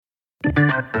Hello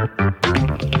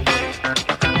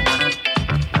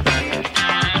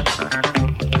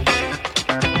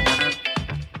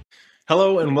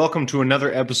and welcome to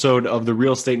another episode of the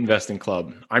Real Estate Investing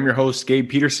Club. I'm your host, Gabe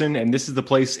Peterson, and this is the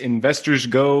place investors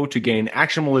go to gain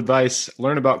actionable advice,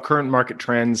 learn about current market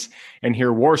trends, and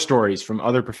hear war stories from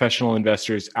other professional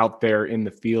investors out there in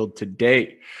the field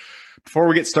today. Before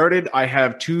we get started, I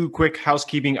have two quick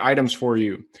housekeeping items for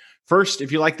you. First,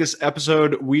 if you like this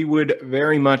episode, we would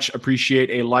very much appreciate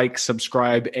a like,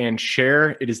 subscribe, and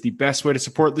share. It is the best way to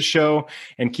support the show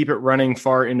and keep it running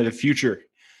far into the future.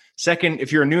 Second,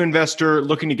 if you're a new investor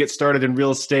looking to get started in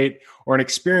real estate or an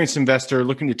experienced investor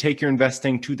looking to take your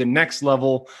investing to the next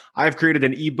level, I've created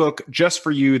an ebook just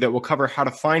for you that will cover how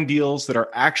to find deals that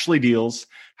are actually deals,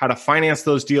 how to finance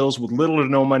those deals with little to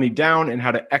no money down, and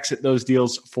how to exit those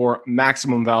deals for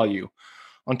maximum value.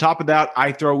 On top of that,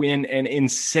 I throw in an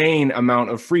insane amount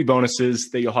of free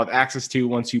bonuses that you'll have access to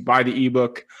once you buy the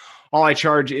ebook. All I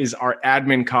charge is our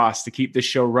admin costs to keep this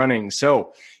show running.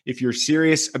 So if you're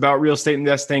serious about real estate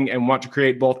investing and want to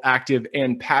create both active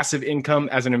and passive income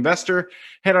as an investor,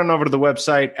 head on over to the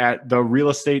website at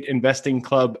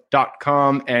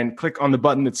therealestateinvestingclub.com and click on the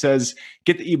button that says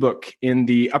Get the ebook in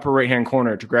the upper right-hand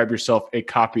corner to grab yourself a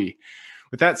copy.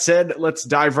 With that said, let's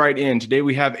dive right in. Today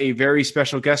we have a very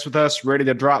special guest with us, ready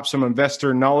to drop some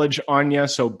investor knowledge on you.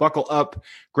 So buckle up,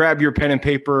 grab your pen and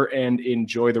paper, and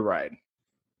enjoy the ride.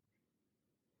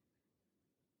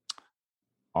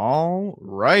 All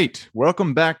right.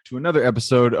 Welcome back to another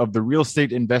episode of the Real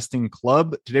Estate Investing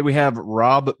Club. Today we have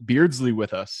Rob Beardsley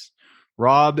with us.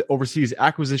 Rob oversees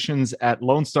acquisitions at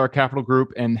Lone Star Capital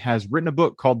Group and has written a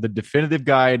book called The Definitive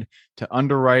Guide to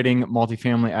Underwriting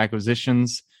Multifamily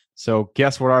Acquisitions. So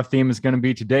guess what our theme is going to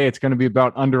be today? It's going to be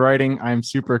about underwriting. I'm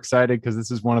super excited because this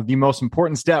is one of the most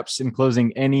important steps in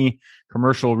closing any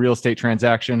commercial real estate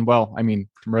transaction. Well, I mean,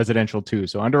 residential too.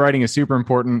 So underwriting is super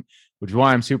important, which is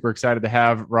why I'm super excited to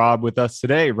have Rob with us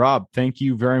today. Rob, thank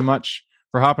you very much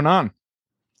for hopping on.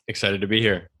 Excited to be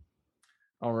here.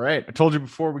 All right. I told you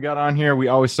before we got on here, we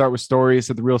always start with stories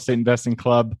at the Real Estate Investing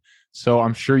Club. So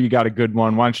I'm sure you got a good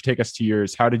one. Why don't you take us to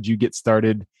yours? How did you get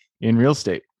started in real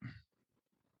estate?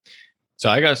 So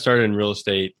I got started in real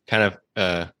estate, kind of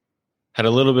had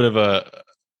a little bit of a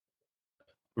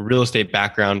real estate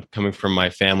background coming from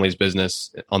my family's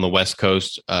business on the West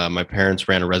Coast. My parents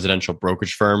ran a residential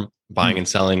brokerage firm, buying and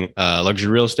selling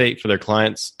luxury real estate for their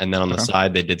clients. And then on the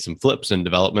side, they did some flips and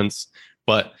developments.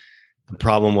 But the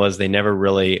problem was they never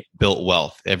really built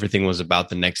wealth. Everything was about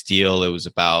the next deal. It was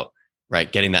about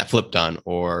getting that flip done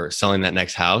or selling that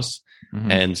next house.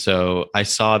 Mm-hmm. And so I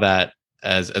saw that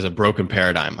as a broken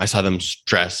paradigm. I saw them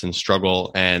stress and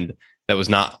struggle, and that was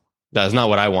not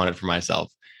what I wanted for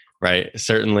myself. Right.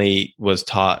 Certainly was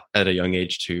taught at a young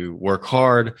age to work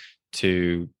hard,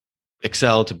 to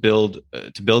excel, to build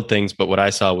things. But what I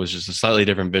saw was just a slightly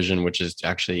different vision, which is to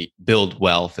actually build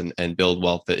wealth and build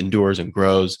wealth that endures and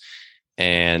grows.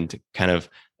 And kind of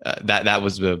that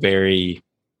was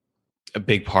a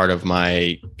big part of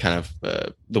my kind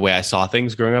of the way I saw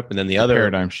things growing up. And then the other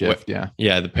paradigm shift.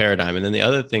 The paradigm. And then the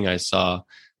other thing I saw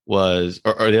was,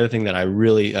 or the other thing that I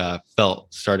really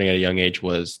felt starting at a young age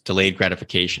was delayed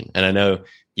gratification. And I know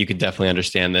you could definitely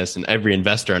understand this, and every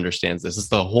investor understands this. It's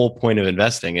the whole point of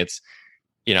investing. It's,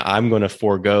 I'm going to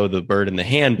forego the bird in the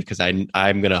hand because I'm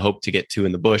going to hope to get two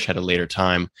in the bush at a later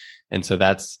time. And so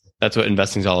that's what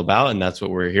investing is all about. And that's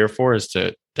what we're here for, is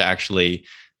to actually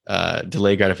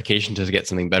delay gratification to get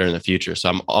something better in the future. So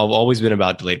I've always been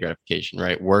about delayed gratification,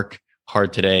 right? Work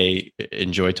hard today,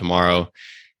 enjoy tomorrow.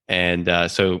 And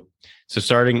so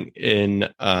starting in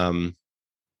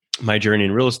my journey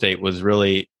in real estate was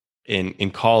really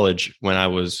in college. When I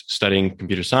was studying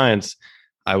computer science,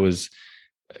 I was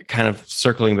kind of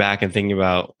circling back and thinking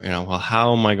about,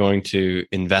 how am I going to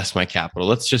invest my capital?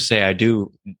 Let's just say I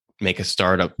do make a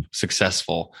startup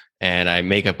successful and I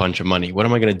make a bunch of money. What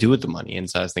am I going to do with the money? And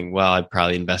so I was thinking, well, I'd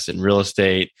probably invest in real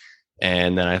estate.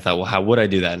 And then I thought, well, how would I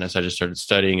do that? And so I just started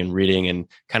studying and reading, and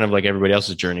kind of like everybody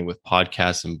else's journey with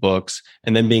podcasts and books,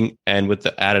 and then with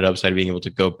the added upside of being able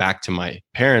to go back to my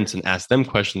parents and ask them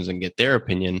questions and get their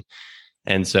opinion.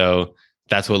 And so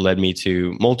that's what led me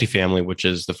to Multifamily, which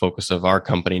is the focus of our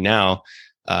company now,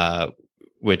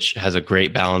 which has a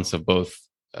great balance of both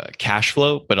cash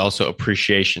flow, but also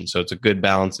appreciation. So it's a good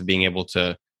balance of being able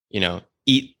to,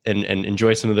 eat and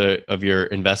enjoy some of your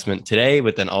investment today,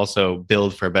 but then also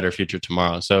build for a better future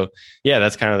tomorrow. So yeah,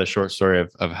 that's kind of the short story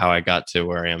of how I got to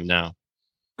where I am now.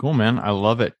 Cool, man. I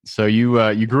love it. So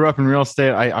you grew up in real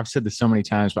estate. I've said this so many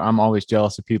times, but I'm always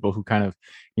jealous of people who kind of,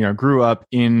 grew up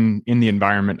in the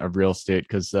environment of real estate,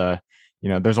 because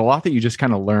there's a lot that you just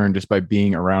kind of learn just by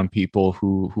being around people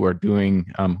who are doing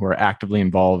who are actively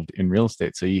involved in real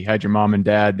estate. So you had your mom and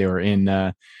dad, they were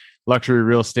in luxury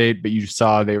real estate, but you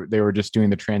saw they were just doing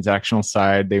the transactional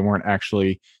side. They weren't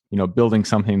actually, building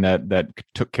something that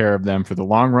took care of them for the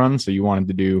long run. So you wanted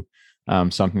to do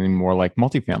something more like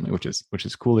multifamily, which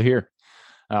is cool to hear.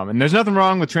 And there's nothing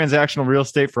wrong with transactional real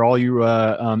estate for all you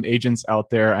agents out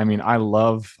there. I mean, I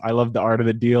love the art of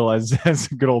the deal, as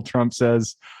good old Trump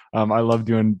says. I love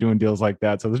doing deals like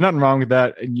that. So there's nothing wrong with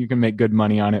that, and you can make good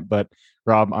money on it. But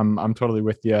Rob, I'm totally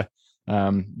with you.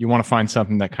 You want to find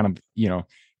something that kind of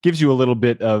gives you a little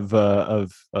bit of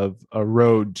a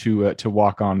road to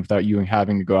walk on without you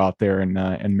having to go out there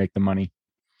and make the money.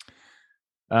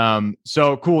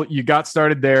 So cool. You got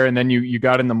started there, and then you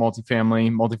got in the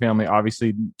multifamily.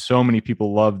 Obviously, so many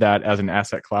people love that as an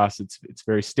asset class. It's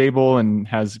very stable and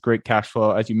has great cash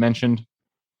flow, as you mentioned.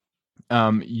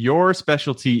 Your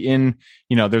specialty in,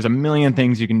 there's a million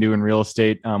things you can do in real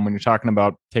estate. When you're talking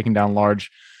about taking down large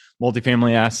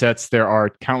multifamily assets, there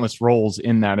are countless roles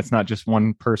in that. It's not just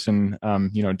one person,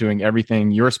 doing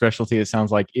everything. Your specialty, it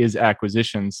sounds like, is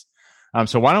acquisitions.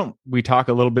 So why don't we talk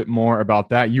a little bit more about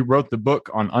that? You wrote the book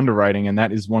on underwriting, and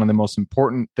that is one of the most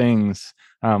important things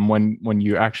when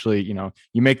you actually,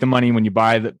 you make the money when you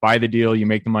buy the deal, you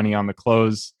make the money on the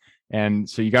close. And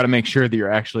so you got to make sure that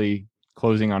you're actually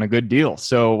closing on a good deal.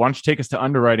 So why don't you take us to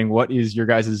underwriting? What is your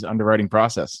guys' underwriting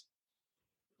process?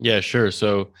 Yeah, sure.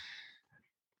 So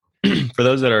for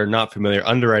those that are not familiar,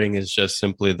 underwriting is just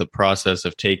simply the process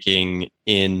of taking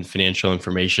in financial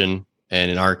information. And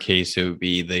in our case, it would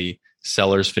be the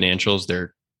seller's financials,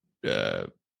 their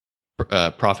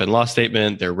profit and loss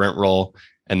statement, their rent roll,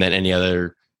 and then any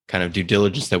other kind of due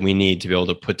diligence that we need to be able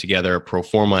to put together a pro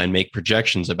forma and make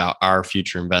projections about our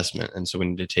future investment. And so we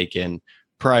need to take in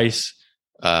price,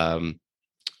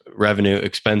 revenue,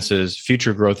 expenses,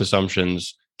 future growth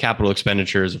assumptions, capital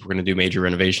expenditures, if we're going to do major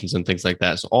renovations and things like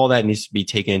that. So all that needs to be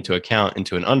taken into account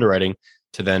into an underwriting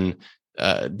to then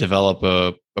develop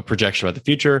a projection about the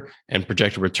future and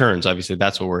projected returns. Obviously,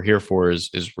 that's what we're here for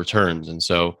is returns. And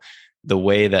so the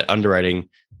way that underwriting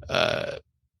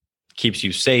keeps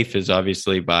you safe is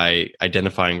obviously by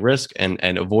identifying risk and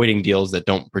avoiding deals that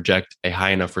don't project a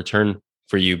high enough return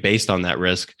for you based on that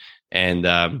risk, and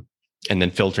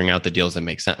then filtering out the deals that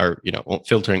make sense, or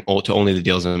filtering to only the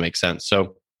deals that make sense.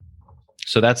 So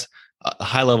that's a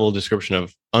high level description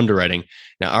of underwriting.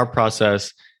 Now, our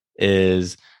process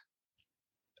is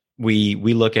we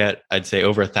look at, I'd say,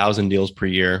 over 1,000 deals per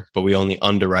year, but we only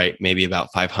underwrite maybe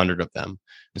about 500 of them.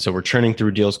 And so we're churning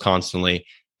through deals constantly.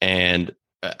 And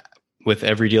with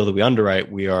every deal that we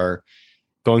underwrite, we are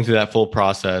going through that full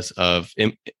process of,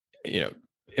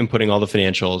 inputting all the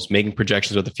financials, making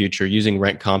projections of the future, using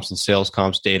rent comps and sales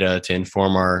comps data to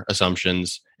inform our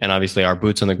assumptions. And obviously our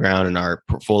boots on the ground and our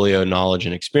portfolio knowledge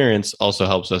and experience also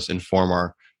helps us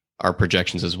inform our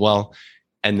projections as well.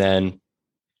 And then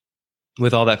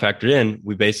with all that factored in,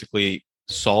 we basically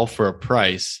solve for a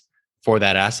price for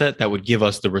that asset that would give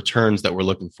us the returns that we're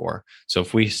looking for. So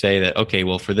if we say that, okay,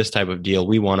 well, for this type of deal,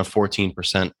 we want a 14%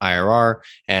 IRR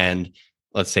and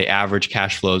let's say average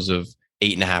cash flows of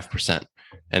 8.5%.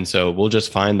 And so we'll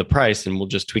just find the price and we'll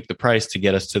just tweak the price to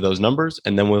get us to those numbers.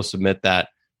 And then we'll submit that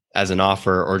as an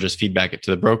offer or just feedback it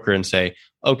to the broker and say,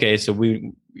 okay, so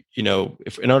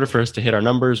if in order for us to hit our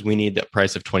numbers, we need that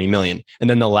price of 20 million. And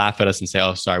then they'll laugh at us and say,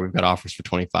 oh, sorry, we've got offers for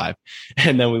 25.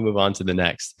 And then we move on to the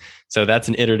next. So that's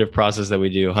an iterative process that we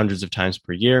do hundreds of times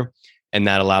per year. And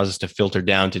that allows us to filter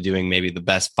down to doing maybe the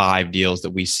best 5 deals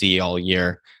that we see all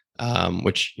year,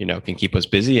 which, can keep us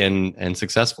busy and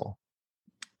successful.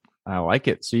 I like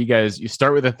it. So you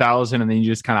start with 1,000 and then you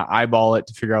just kind of eyeball it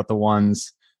to figure out the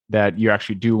ones that you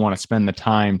actually do want to spend the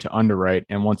time to underwrite.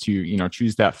 And once you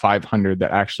choose that 500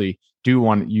 that actually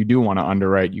you do want to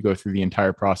underwrite, you go through the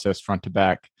entire process front to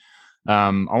back. I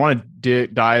want to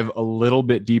dive a little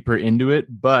bit deeper into it,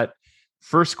 but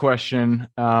first question.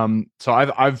 So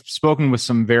I've spoken with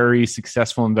some very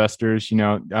successful investors,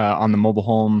 on the mobile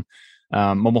home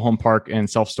park and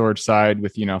self-storage side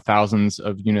with, thousands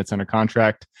of units under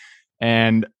contract.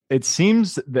 And it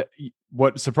seems that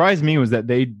what surprised me was that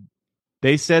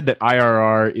they said that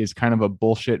IRR is kind of a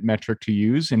bullshit metric to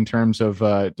use in terms of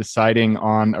deciding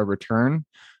on a return.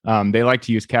 They like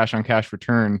to use cash on cash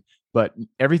return, but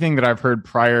everything that I've heard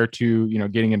prior to,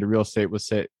 getting into real estate was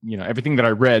said, everything that I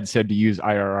read said to use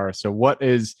IRR. So what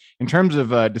is, in terms of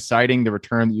deciding the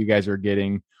return that you guys are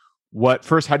getting,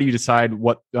 how do you decide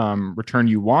what return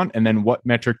you want? And then what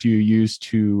metric do you use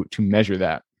to measure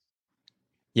that?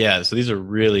 Yeah, so these are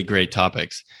really great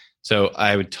topics. So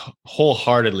I would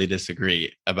wholeheartedly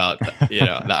disagree about the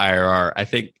IRR. I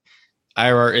think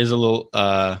IRR is a little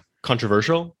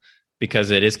controversial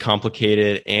because it is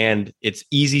complicated and it's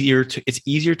easier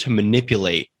to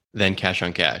manipulate than cash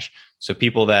on cash. So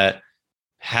people that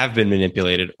have been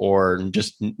manipulated or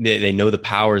just they know the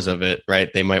powers of it, right?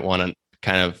 They might want to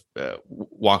kind of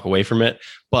walk away from it.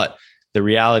 But the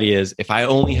reality is, if I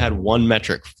only had one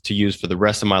metric to use for the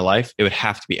rest of my life, it would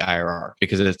have to be IRR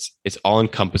because it's all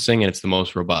encompassing and it's the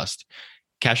most robust.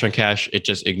 Cash on cash, it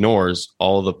just ignores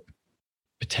all the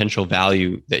potential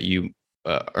value that you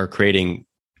are creating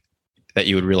that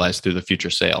you would realize through the future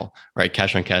sale, right?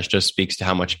 Cash on cash just speaks to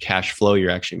how much cash flow you're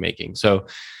actually making. So,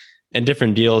 and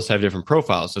different deals have different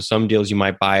profiles. So some deals you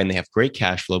might buy and they have great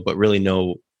cash flow, but really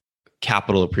no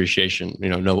capital appreciation,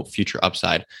 no future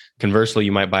upside. Conversely,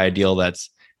 you might buy a deal that's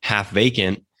half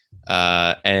vacant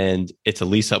and it's a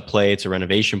lease up play, it's a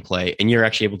renovation play, and you're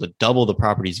actually able to double the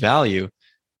property's value,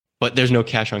 but there's no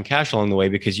cash on cash along the way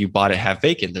because you bought it half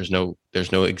vacant. There's no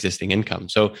existing income.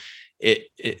 So it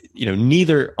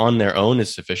neither on their own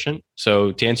is sufficient.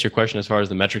 So to answer your question, as far as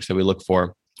the metrics that we look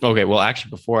for, okay, well,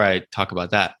 actually, before I talk about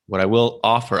that, what I will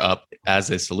offer up as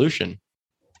a solution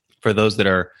for those that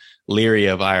are leery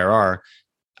of IRR,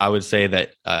 I would say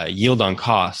that yield on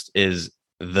cost is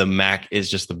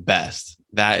just the best.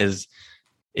 That is,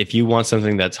 if you want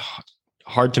something that's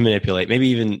hard to manipulate, maybe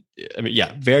even,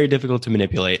 very difficult to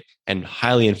manipulate and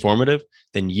highly informative,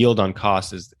 then yield on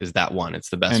cost is that one. It's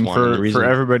the best and one. For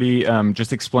everybody,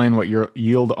 just explain what your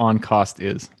yield on cost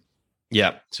is.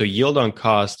 Yeah. So yield on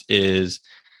cost is,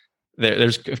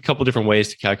 there's a couple different ways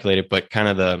to calculate it, but kind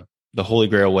of the holy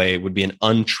grail way would be an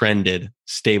untrended,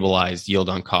 stabilized yield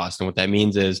on cost. And what that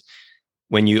means is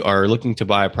when you are looking to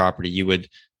buy a property, you would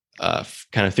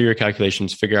kind of through your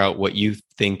calculations, figure out what you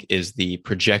think is the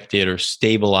projected or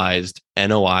stabilized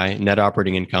NOI, net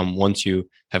operating income, once you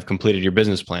have completed your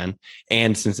business plan.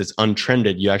 And since it's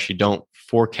untrended, you actually don't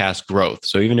forecast growth.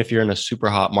 So even if you're in a super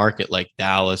hot market like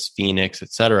Dallas, Phoenix,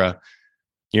 et cetera,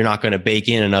 you're not going to bake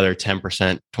in another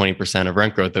 10%, 20% of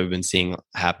rent growth that we've been seeing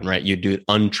happen, right? You do it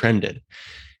untrended.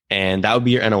 And that would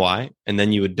be your NOI. And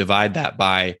then you would divide that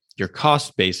by your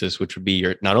cost basis, which would be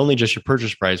your not only just your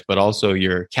purchase price, but also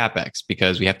your CapEx,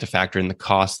 because we have to factor in the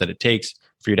cost that it takes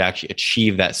for you to actually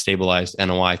achieve that stabilized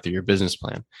NOI through your business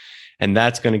plan. And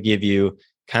that's going to give you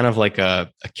kind of like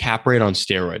a cap rate on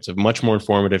steroids, a much more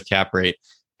informative cap rate,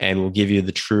 and will give you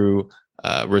the true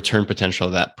return potential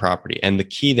of that property. And the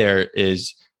key there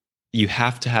is you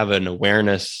have to have an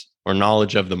awareness or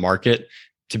knowledge of the market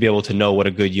to be able to know what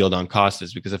a good yield on cost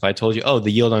is. Because if I told you, oh,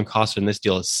 the yield on cost in this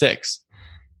deal is 6,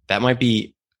 that might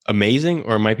be amazing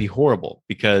or it might be horrible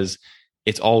because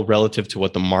it's all relative to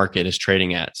what the market is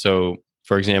trading at. So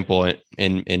for example,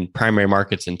 in primary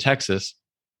markets in Texas,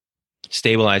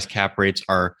 stabilized cap rates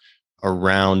are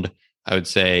around, I would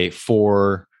say,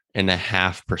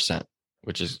 4.5%,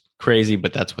 which is crazy,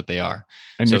 but that's what they are.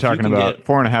 And so you're talking about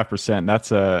 4.5%.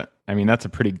 That's a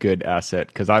pretty good asset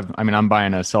because I'm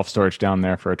buying a self-storage down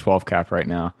there for a 12 cap right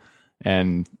now.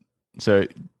 And so,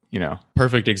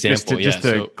 perfect example. Just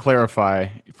to clarify,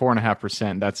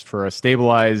 4.5%, that's for a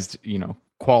stabilized,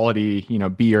 quality,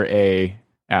 B or A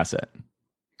asset.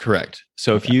 Correct.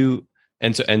 So okay. If you,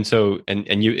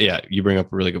 you bring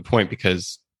up a really good point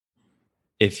because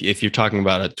if you're talking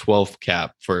about a 12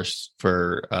 cap for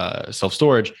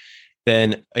self-storage,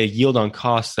 then a yield on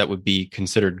cost that would be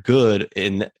considered good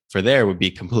for there would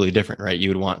be completely different, right? You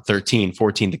would want 13,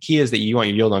 14. The key is that you want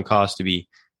your yield on cost to be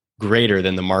greater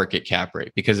than the market cap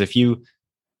rate, because if you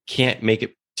can't make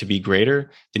it to be greater,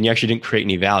 then you actually didn't create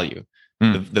any value.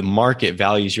 The market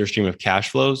values your stream of cash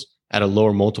flows at a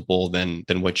lower multiple than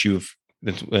what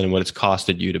it's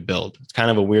costed you to build. It's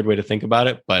kind of a weird way to think about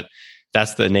it, but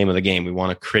that's the name of the game. We want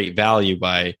to create value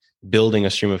by building a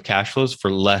stream of cash flows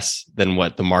for less than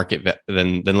what the market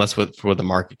for what the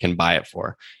market can buy it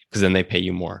for, because then they pay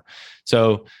you more.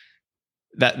 So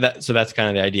that's kind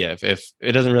of the idea. If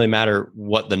it doesn't really matter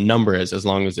what the number is, as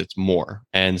long as it's more.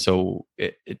 And so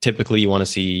typically you want to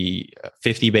see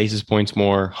 50 basis points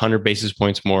more, 100 basis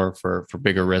points more for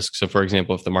bigger risks. So for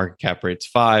example, if the market cap rate's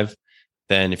 5,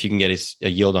 then if you can get a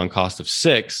yield on cost of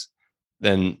 6,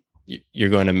 then you're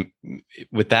going to,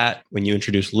 with that, when you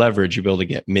introduce leverage, you'll be able to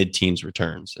get mid-teens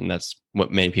returns. And that's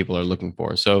what many people are looking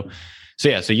for. So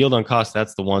yield on cost,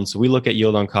 that's the one. So we look at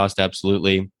yield on cost,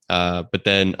 absolutely. But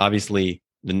then obviously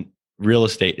the real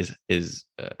estate is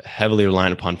heavily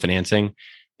reliant upon financing,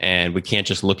 and we can't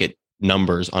just look at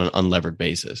numbers on an unlevered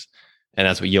basis. And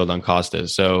that's what yield on cost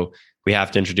is. So we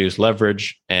have to introduce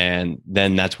leverage, and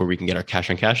then that's where we can get our cash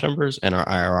on cash numbers and our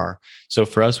IRR. So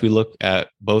for us, we look at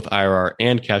both IRR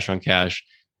and cash on cash,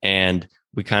 and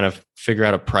we kind of figure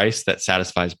out a price that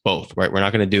satisfies both, right? We're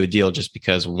not going to do a deal just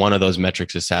because one of those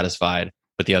metrics is satisfied,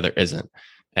 but the other isn't.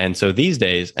 And so these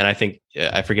days, and I think,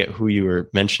 I forget who you were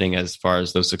mentioning as far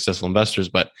as those successful investors,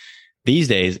 but these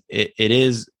days it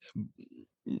is,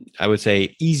 I would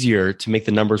say, easier to make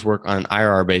the numbers work on an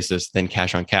IRR basis than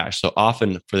cash on cash. So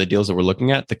often for the deals that we're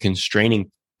looking at, the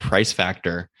constraining price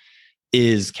factor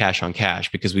is cash on cash,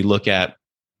 because we look at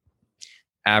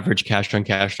average cash on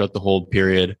cash throughout the hold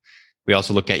period. We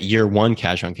also look at year one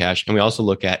cash on cash, and we also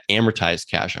look at amortized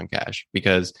cash on cash,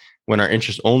 because when our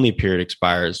interest only period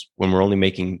expires, when we're only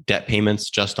making debt payments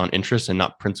just on interest and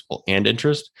not principal and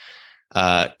interest,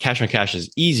 cash on cash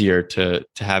is easier to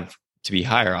have to be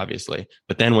higher, obviously.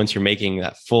 But then once you're making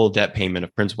that full debt payment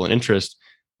of principal and interest,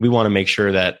 we want to make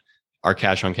sure that our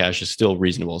cash on cash is still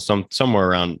reasonable, somewhere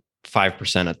around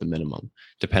 5% at the minimum,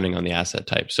 depending on the asset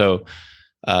type. So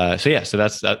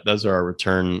those are our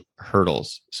return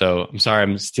hurdles. So I'm sorry,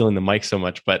 I'm stealing the mic so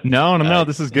much, but no,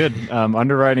 this is good.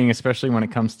 Underwriting, especially when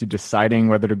it comes to deciding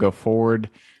whether to go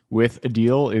forward with a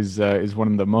deal, is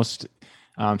one of the most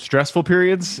stressful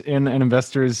periods in an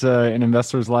investor's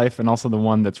life, and also the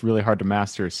one that's really hard to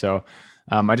master. So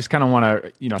I just kind of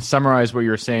want to summarize what you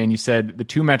were saying. You said the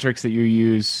two metrics that you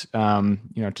use to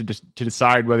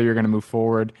decide whether you're going to move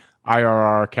forward: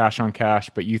 IRR, cash on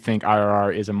cash, but you think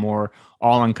IRR is a more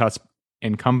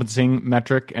all-encompassing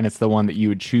metric, and it's the one that you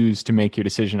would choose to make your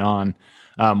decision on.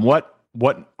 What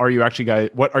are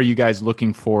you guys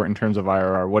looking for in terms of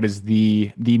IRR? What is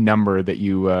the number that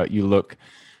you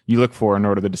look for in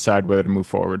order to decide whether to move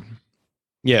forward?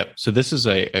 Yeah, so this is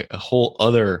a whole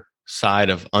other side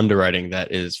of underwriting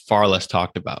that is far less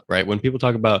talked about, right? When people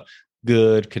talk about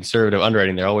good conservative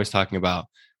underwriting, they're always talking about,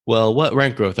 well, what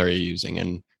rent growth are you using,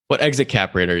 and what exit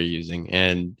cap rate are you using?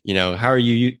 And, how are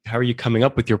you coming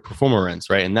up with your pro forma rents,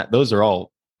 right? And those are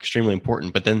all extremely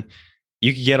important. But then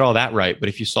you could get all that right, but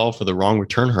if you solve for the wrong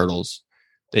return hurdles,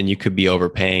 then you could be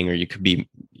overpaying, or you could be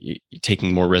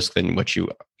taking more risk than what you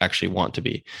actually want to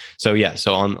be. So yeah,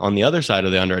 so on the other side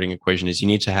of the underwriting equation is you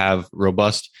need to have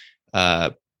robust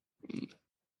data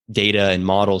and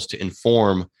models to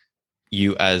inform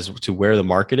you as to where the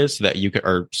market is, so that you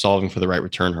are solving for the right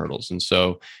return hurdles. And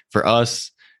so for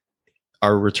us,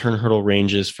 our return hurdle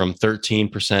ranges from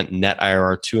 13% net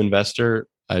IRR to investor,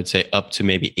 I'd say up to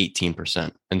maybe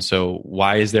 18%. And so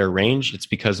why is there a range? It's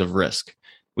because of risk.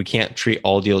 We can't treat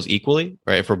all deals equally,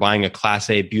 right? If we're buying a Class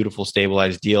A, beautiful,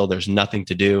 stabilized deal, there's nothing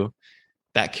to do.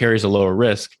 That carries a lower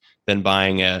risk than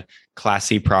buying a Class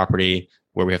C property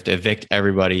where we have to evict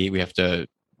everybody. We have to,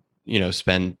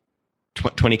 spend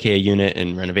 $20K a unit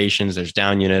in renovations. There's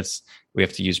down units. We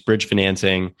have to use bridge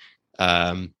financing.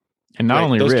 And not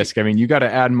only risk, you got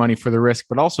to add money for the risk,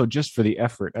 but also just for the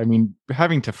effort.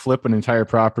 Having to flip an entire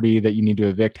property that you need to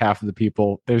evict half of the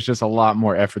people, there's just a lot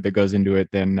more effort that goes into it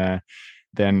than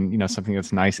something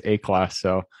that's nice A-class.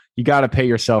 So you got to pay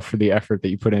yourself for the effort that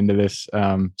you put into this.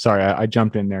 Sorry, I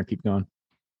jumped in there. Keep going.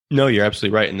 No, you're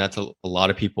absolutely right. And that's a lot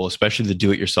of people, especially the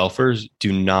do-it-yourselfers,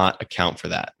 do not account for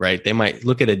that, right? They might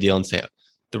look at a deal and say,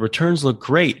 the returns look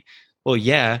great. Well,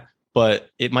 yeah, but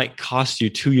it might cost you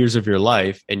 2 years of your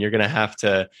life, and you're going to have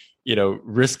to,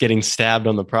 risk getting stabbed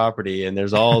on the property. And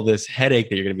there's all this headache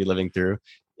that you're going to be living through.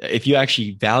 If you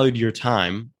actually valued your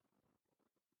time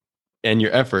and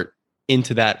your effort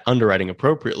into that underwriting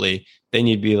appropriately, then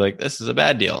you'd be like, this is a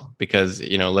bad deal, because,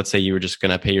 let's say you were just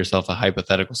going to pay yourself a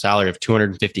hypothetical salary of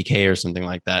 $250K or something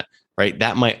like that, right?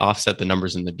 That might offset the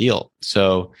numbers in the deal.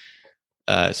 So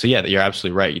yeah, you're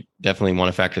absolutely right. You definitely want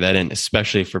to factor that in,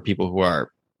 especially for people who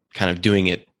are kind of doing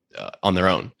it on their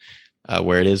own,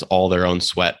 where it is all their own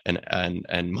sweat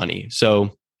and money.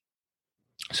 So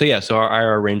yeah, so our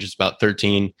IRR range is about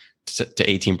 13 to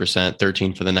 18%,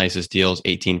 13 for the nicest deals,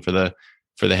 18 for the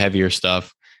heavier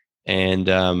stuff. And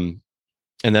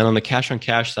then on the cash on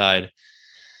cash side,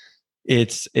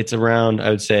 it's around, I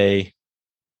would say,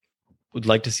 would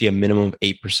like to see a minimum of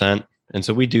 8%. And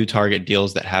so we do target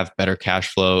deals that have better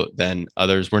cash flow than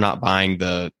others. We're not buying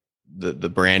the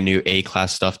brand new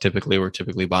A-class stuff. Typically, we're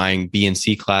typically buying B and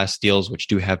C class deals, which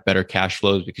do have better cash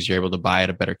flows because you're able to buy at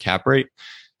a better cap rate.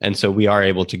 And so we are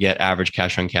able to get average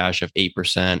cash on cash of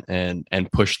 8%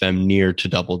 and push them near to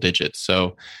double digits.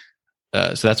 So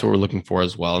that's what we're looking for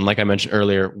as well. And like I mentioned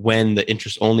earlier, when the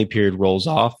interest only period rolls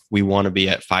off, we want to be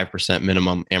at 5%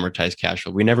 minimum amortized cash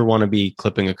flow. We never want to be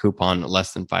clipping a coupon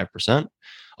less than 5%.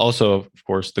 Also, of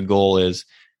course, the goal is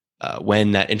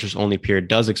when that interest only period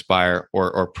does expire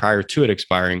or prior to it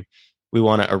expiring, we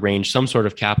want to arrange some sort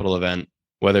of capital event,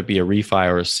 whether it be a refi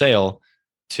or a sale,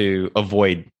 to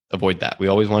avoid that. We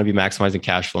always want to be maximizing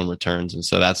cash flow and returns. And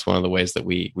so that's one of the ways that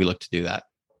we look to do that.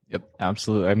 Yep,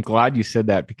 absolutely. I'm glad you said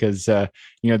that because there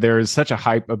is such a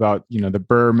hype about the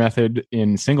BRRRR method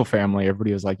in single family.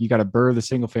 Everybody was like, you got to BRRRR the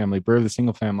single family, BRRRR the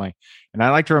single family. And I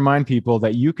like to remind people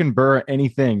that you can BRRRR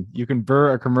anything. You can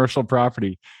BRRRR a commercial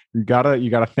property. You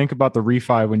gotta think about the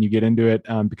refi when you get into it,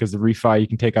 because the refi you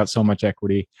can take out so much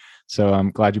equity. So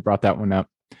I'm glad you brought that one up.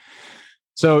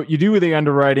 So you do the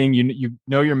underwriting, you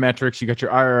know your metrics, you got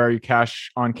your IRR, your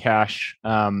cash on cash.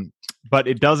 But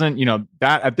it doesn't,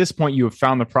 that at this point you have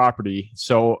found the property.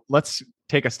 So let's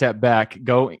take a step back.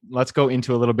 Let's go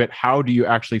into a little bit. How do you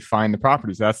actually find the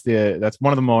properties? That's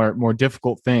one of the more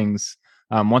difficult things.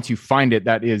 Once you find it,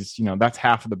 that's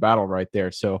half of the battle right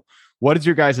there. So what is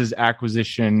your guys'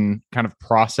 acquisition kind of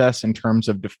process in terms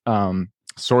of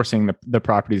sourcing the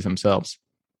properties themselves?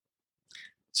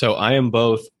 So I am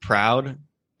both proud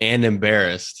and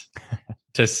embarrassed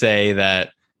to say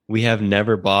that we have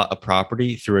never bought a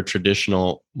property through a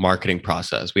traditional marketing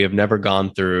process. We have never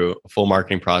gone through a full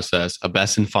marketing process, a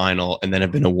best and final, and then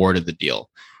have been awarded the deal.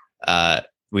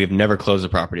 We have never closed a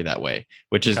property that way,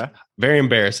 which is very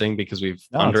embarrassing because we've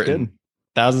underwritten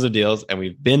thousands of deals and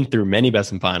we've been through many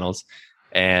best and finals.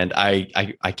 And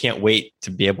I can't wait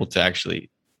to be able to actually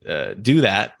do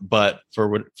that. But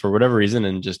for whatever reason,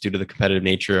 and just due to the competitive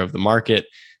nature of the market,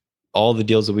 all the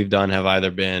deals that we've done have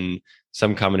either been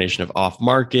some combination of off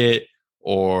market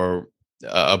or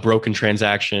a broken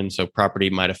transaction. So property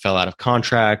might have fell out of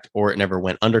contract or it never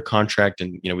went under contract.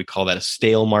 And, we call that a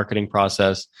stale marketing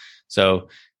process. So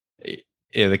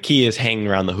the key is hanging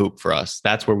around the hoop for us.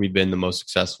 That's where we've been the most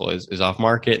successful is off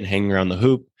market and hanging around the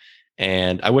hoop.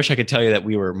 And I wish I could tell you that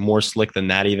we were more slick than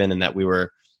that even, and that we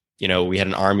were, we had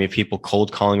an army of people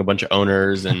cold calling a bunch of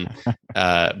owners and,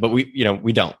 but we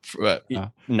don't.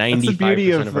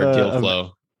 95% of our deal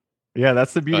flow. Yeah,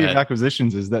 that's the beauty of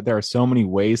acquisitions is that there are so many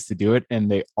ways to do it and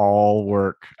they all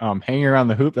work. Hanging around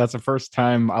the hoop, that's the first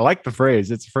time. I like the phrase.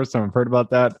 It's the first time I've heard about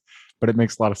that, but it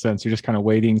makes a lot of sense. You're just kind of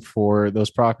waiting for those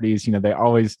properties. They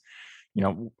always,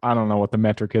 I don't know what the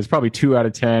metric is, probably 2 out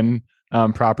of 10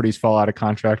 properties fall out of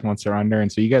contract once they're under.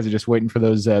 And so you guys are just waiting for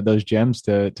those gems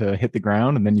to hit the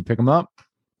ground and then you pick them up.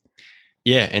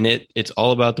 Yeah. And it's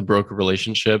all about the broker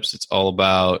relationships. It's all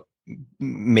about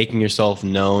making yourself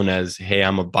known as, hey,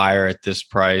 I'm a buyer at this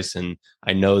price and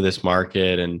I know this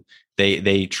market, and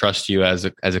they trust you as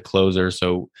a closer.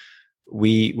 So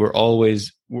we're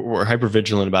hyper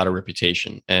vigilant about our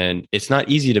reputation, and it's not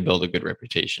easy to build a good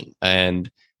reputation. And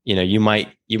you might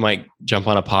jump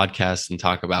on a podcast and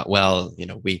talk about,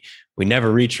 we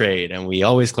never retrade and we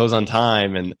always close on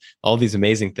time and all these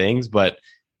amazing things. But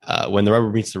when the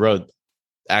rubber meets the road,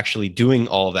 actually doing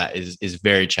all of that is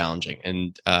very challenging.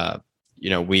 And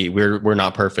we're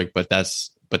not perfect, but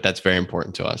that's very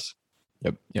important to us.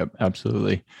 Yep,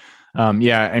 absolutely.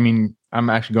 I'm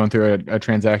actually going through a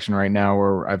transaction right now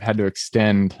where I've had to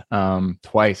extend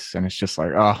twice, and it's just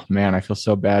like, oh man, I feel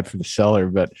so bad for the seller,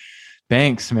 but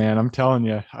thanks, man. I'm telling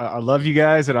you, I love you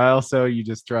guys, and you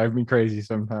just drive me crazy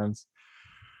sometimes.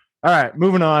 All right,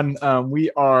 moving on.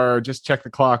 We are just check the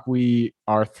clock. We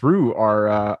are through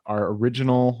our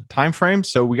original time frame,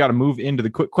 so we got to move into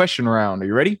the quick question round. Are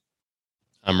you ready?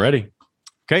 I'm ready.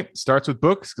 Okay, starts with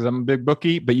books because I'm a big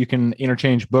bookie, but you can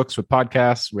interchange books with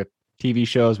podcasts, with TV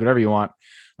shows, whatever you want.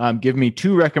 Give me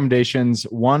 2 recommendations: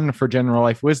 one for general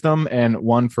life wisdom and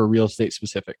one for real estate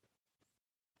specific.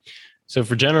 So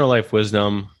for general life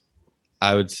wisdom,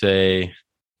 I would say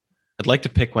I'd like to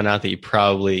pick one out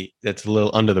that that's a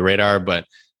little under the radar, but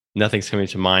nothing's coming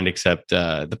to mind except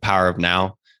The Power of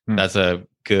Now. That's a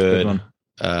good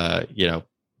a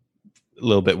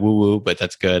little bit woo-woo, but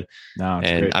that's good. No,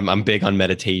 and great. I'm big on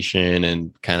meditation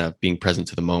and kind of being present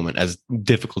to the moment, as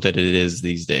difficult as it is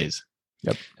these days.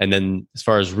 Yep. And then as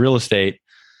far as real estate,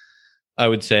 I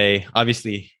would say,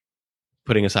 obviously,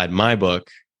 putting aside my book,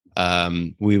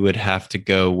 we would have to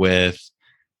go with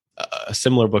a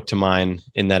similar book to mine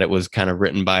in that it was kind of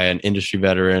written by an industry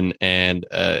veteran, and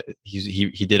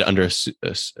he did it under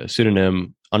a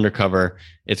pseudonym, undercover.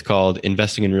 It's called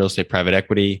Investing in Real Estate Private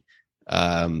Equity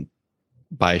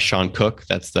by Sean Cook.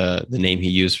 That's the name he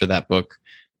used for that book.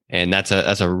 And that's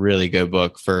a really good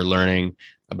book for learning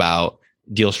about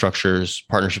deal structures,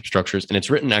 partnership structures. And it's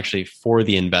written actually for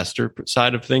the investor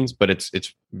side of things, but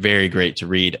it's very great to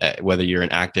read whether you're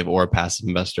an active or a passive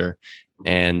investor.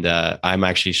 And I'm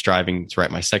actually striving to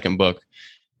write my second book,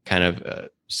 kind of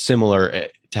similar,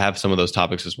 to have some of those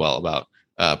topics as well, about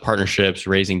partnerships,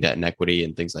 raising debt and equity,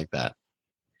 and things like that.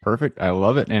 Perfect. I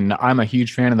love it. And I'm a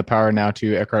huge fan of The Power Now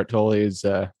too. Eckhart Tolle is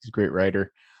a great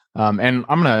writer. And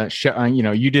I'm going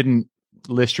to, you didn't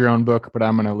list your own book, but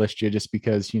I'm going to list you just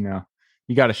because, you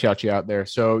you got to shout you out there.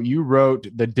 So you wrote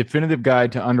The Definitive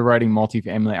Guide to Underwriting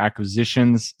Multifamily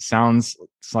Acquisitions. Sounds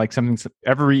like something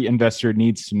every investor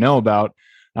needs to know about.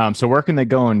 So where can they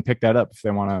go and pick that up if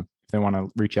they want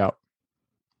to reach out?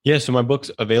 Yeah, so my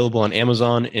book's available on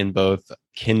Amazon in both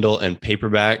Kindle and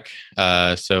paperback.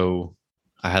 So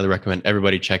I highly recommend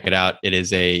everybody check it out. It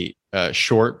is a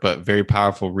short but very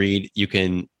powerful read. You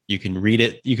can read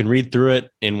it. You can read through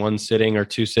it in one sitting or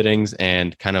two sittings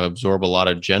and kind of absorb a lot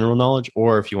of general knowledge.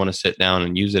 Or if you want to sit down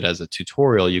and use it as a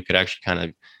tutorial, you could actually kind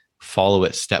of follow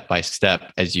it step by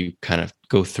step as you kind of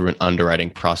go through an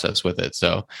underwriting process with it.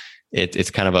 So it's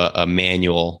kind of a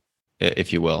manual,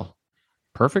 if you will.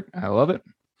 Perfect. I love it.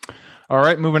 All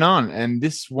right, moving on. And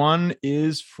this one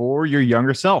is for your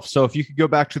younger self. So if you could go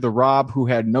back to the Rob who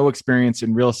had no experience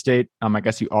in real estate, I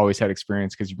guess you always had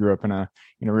experience because you grew up in a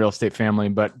real estate family,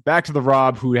 but back to the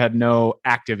Rob who had no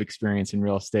active experience in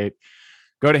real estate,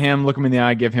 go to him, look him in the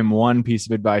eye, give him one piece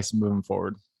of advice moving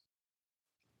forward.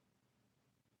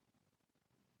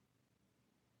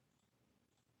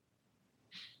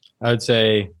 I would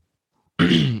say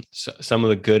some of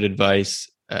the good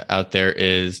advice out there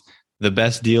is the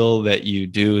best deal that you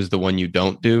do is the one you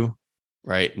don't do,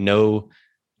 right? No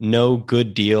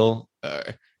good deal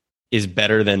is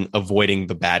better than avoiding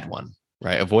the bad one,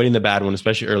 right? Avoiding the bad one,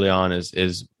 especially early on,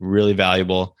 is really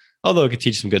valuable, although it could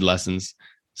teach some good lessons.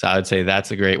 So I would say that's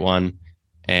a great one.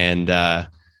 And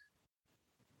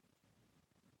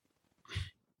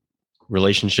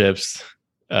relationships,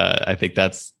 I think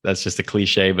that's just a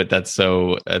cliche, but that's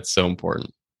so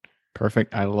important.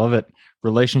 Perfect. I love it.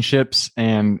 Relationships,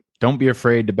 and don't be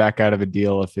afraid to back out of a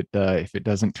deal if it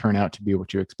doesn't turn out to be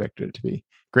what you expected it to be.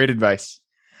 Great advice.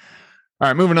 All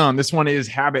right, moving on. This one is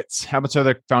habits. Habits are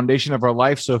the foundation of our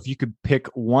life. So if you could pick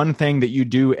one thing that you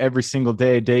do every single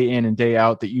day, day in and day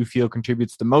out, that you feel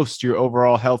contributes the most to your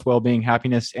overall health, well-being,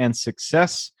 happiness, and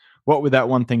success, what would that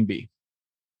one thing be?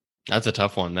 That's a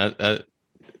tough one. That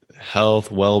health,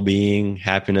 well-being,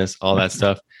 happiness, all that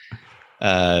stuff.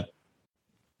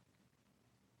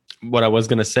 What I was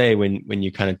going to say when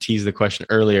you kind of teased the question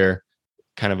earlier,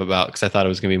 kind of about, because I thought it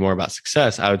was going to be more about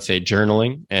success, I would say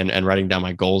journaling and writing down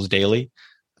my goals daily.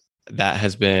 That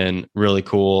has been really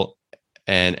cool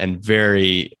and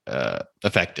very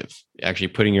effective. Actually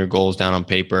putting your goals down on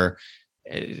paper,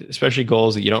 especially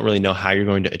goals that you don't really know how you're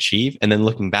going to achieve, and then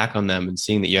looking back on them and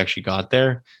seeing that you actually got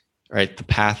there, right? The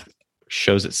path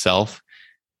shows itself,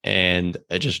 and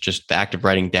just the act of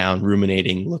writing down,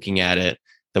 ruminating, looking at it,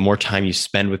 the more time you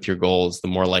spend with your goals, the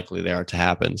more likely they are to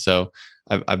happen. So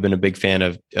I've been a big fan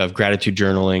of gratitude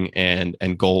journaling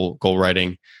and goal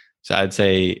writing. So I'd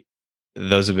say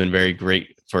those have been very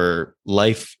great for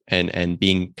life and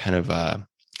being kind of,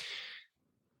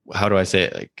 how do I say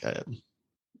it? Like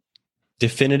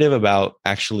definitive about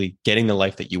actually getting the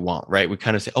life that you want, right? We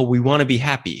kind of say, oh, we want to be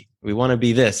happy. We want to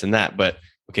be this and that, but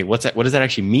okay, what's that? What does that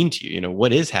actually mean to you?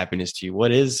 What is happiness to you?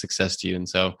 What is success to you? And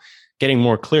so getting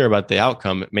more clear about the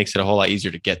outcome, it makes it a whole lot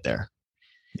easier to get there.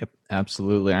 Yep,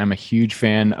 absolutely. I'm a huge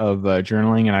fan of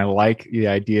journaling, and I like the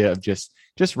idea of just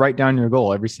write down your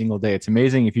goal every single day. It's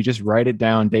amazing if you just write it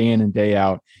down day in and day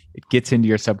out. It gets into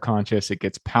your subconscious. It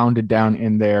gets pounded down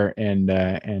in there,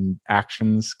 and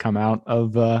actions come out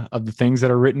of the things that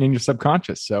are written in your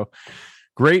subconscious. So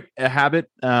great habit.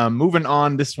 Moving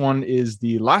on. This one is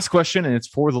the last question, and it's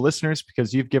for the listeners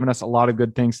because you've given us a lot of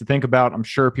good things to think about. I'm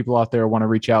sure people out there want to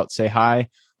reach out, say hi.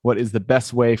 What is the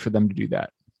best way for them to do that?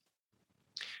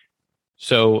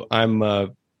 So I'm,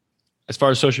 as far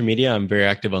as social media, I'm very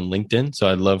active on LinkedIn. So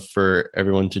I'd love for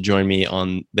everyone to join me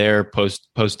on there, post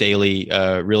daily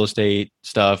real estate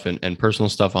stuff and personal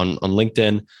stuff on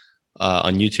LinkedIn,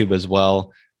 on YouTube as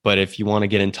well. But if you want to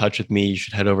get in touch with me, you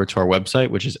should head over to our website,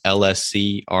 which is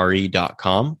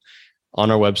lscre.com. On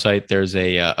our website, there's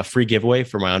a free giveaway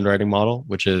for my underwriting model,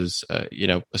 which is a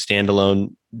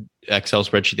standalone Excel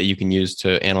spreadsheet that you can use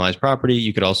to analyze property.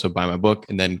 You could also buy my book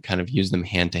and then kind of use them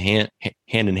hand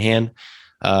in hand.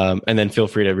 And then feel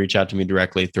free to reach out to me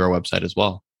directly through our website as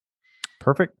well.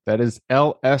 Perfect. That is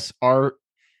lscre.com.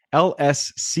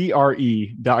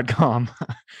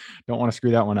 Don't want to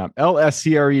screw that one up.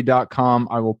 lscre.com.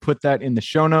 I will put that in the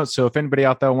show notes. So if anybody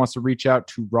out there wants to reach out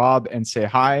to Rob and say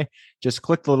hi, just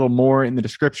click the little more in the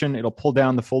description. It'll pull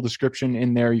down the full description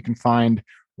in there. You can find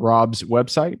Rob's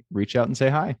website. Reach out and say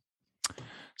hi.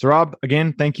 So Rob,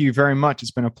 again, thank you very much.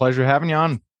 It's been a pleasure having you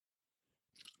on.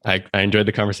 I enjoyed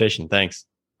the conversation. Thanks.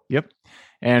 Yep.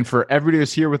 And for everybody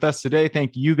who's here with us today,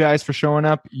 thank you guys for showing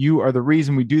up. You are the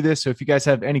reason we do this. So if you guys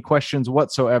have any questions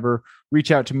whatsoever, reach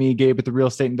out to me, Gabe at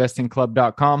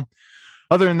therealestateinvestingclub.com.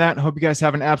 Other than that, I hope you guys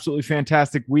have an absolutely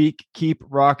fantastic week. Keep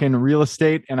rocking real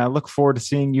estate, and I look forward to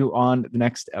seeing you on the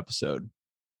next episode.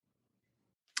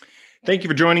 Thank you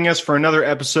for joining us for another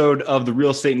episode of the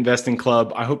Real Estate Investing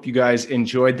Club. I hope you guys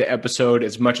enjoyed the episode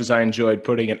as much as I enjoyed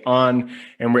putting it on,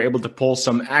 and we're able to pull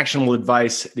some actionable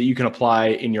advice that you can apply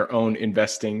in your own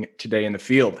investing today in the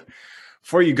field.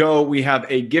 Before you go, we have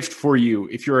a gift for you.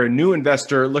 If you're a new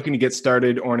investor looking to get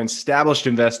started or an established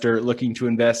investor looking to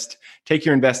invest, take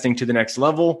your investing to the next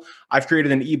level, I've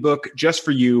created an ebook just for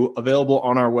you, available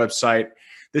on our website.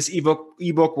 This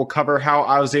ebook will cover how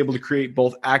I was able to create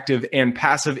both active and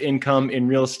passive income in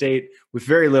real estate with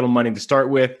very little money to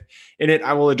start with. In it,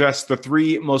 I will address the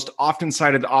 3 most often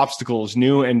cited obstacles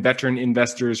new and veteran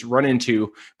investors run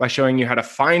into by showing you how to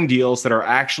find deals that are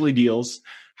actually deals,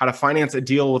 how to finance a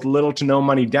deal with little to no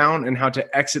money down, and how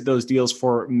to exit those deals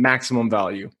for maximum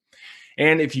value.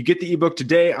 And if you get the ebook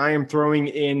today, I am throwing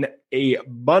in a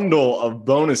bundle of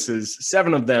bonuses,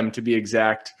 7 of them to be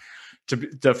exact.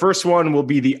 The first one will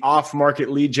be the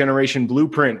off-market lead generation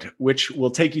blueprint, which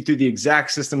will take you through the exact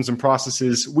systems and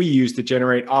processes we use to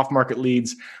generate off-market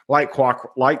leads like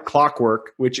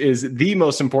clockwork, which is the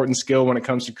most important skill when it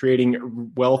comes to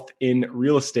creating wealth in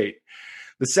real estate.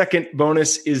 The second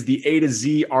bonus is the A to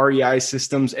Z REI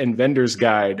systems and vendors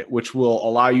guide, which will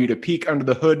allow you to peek under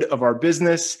the hood of our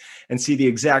business and see the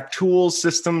exact tools,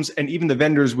 systems, and even the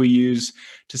vendors we use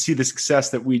to see the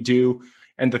success that we do.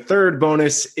 And the third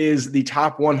bonus is the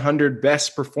top 100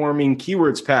 best performing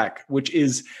keywords pack, which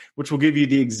will give you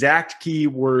the exact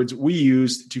keywords we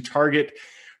use to target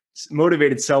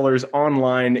motivated sellers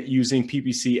online using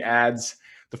PPC ads.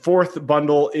 The fourth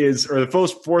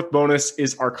bonus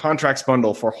is our contracts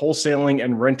bundle for wholesaling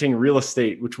and renting real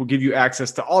estate, which will give you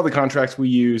access to all the contracts we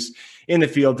use in the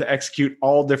field to execute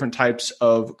all different types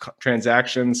of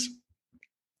transactions.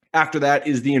 After that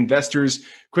is the Investor's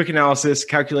Quick Analysis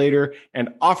Calculator and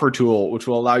Offer Tool, which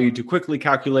will allow you to quickly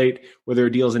calculate whether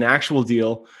a deal is an actual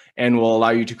deal and will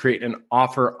allow you to create an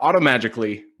offer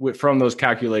automatically from those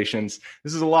calculations.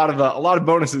 This is a lot of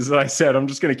bonuses that I said. I'm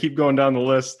just going to keep going down the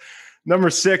list.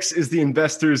 Number 6 is the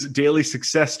Investor's Daily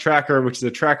Success Tracker, which is a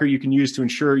tracker you can use to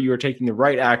ensure you are taking the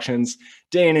right actions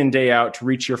day in and day out to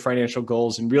reach your financial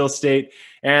goals in real estate.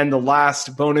 And the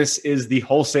last bonus is the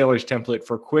Wholesaler's Template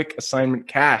for quick assignment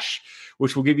cash,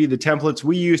 which will give you the templates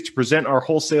we use to present our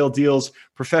wholesale deals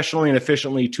professionally and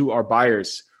efficiently to our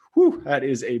buyers. Whew, that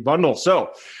is a bundle. So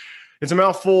it's a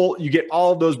mouthful. You get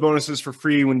all of those bonuses for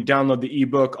free when you download the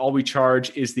ebook. All we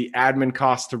charge is the admin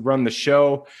cost to run the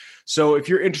show. So if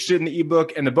you're interested in the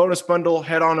ebook and the bonus bundle,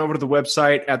 head on over to the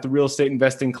website at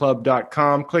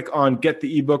therealestateinvestingclub.com. Click on Get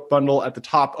the Ebook Bundle at the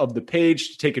top of the page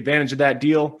to take advantage of that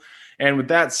deal. And with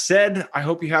that said, I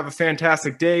hope you have a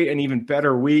fantastic day, an even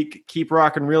better week. Keep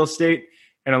rocking real estate,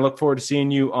 and I look forward to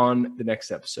seeing you on the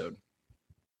next episode.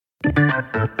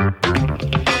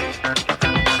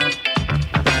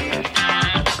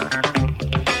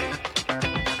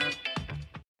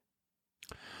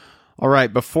 All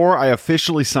right, before I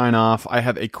officially sign off, I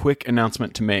have a quick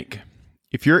announcement to make.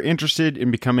 If you're interested in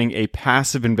becoming a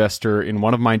passive investor in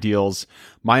one of my deals,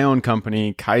 my own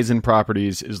company, Kaizen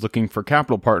Properties, is looking for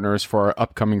capital partners for our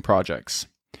upcoming projects.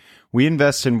 We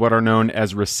invest in what are known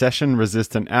as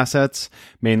recession-resistant assets,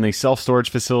 mainly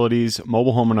self-storage facilities,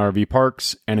 mobile home and RV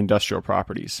parks, and industrial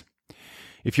properties.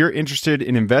 If you're interested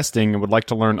in investing and would like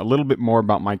to learn a little bit more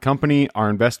about my company, our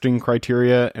investing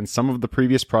criteria, and some of the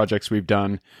previous projects we've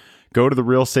done, go to the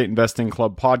Real Estate Investing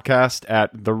Club podcast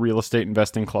at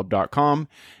therealestateinvestingclub.com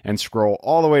and scroll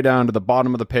all the way down to the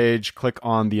bottom of the page. Click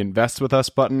on the Invest With Us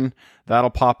button. That'll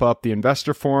pop up the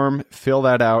investor form. Fill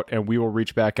that out, and we will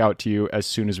reach back out to you as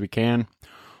soon as we can.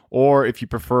 Or if you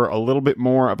prefer a little bit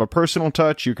more of a personal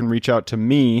touch, you can reach out to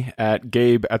me at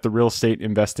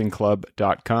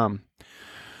gabe@therealestateinvestingclub.com.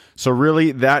 So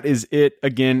really, that is it.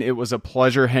 Again, it was a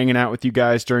pleasure hanging out with you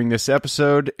guys during this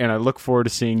episode, and I look forward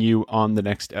to seeing you on the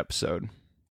next episode.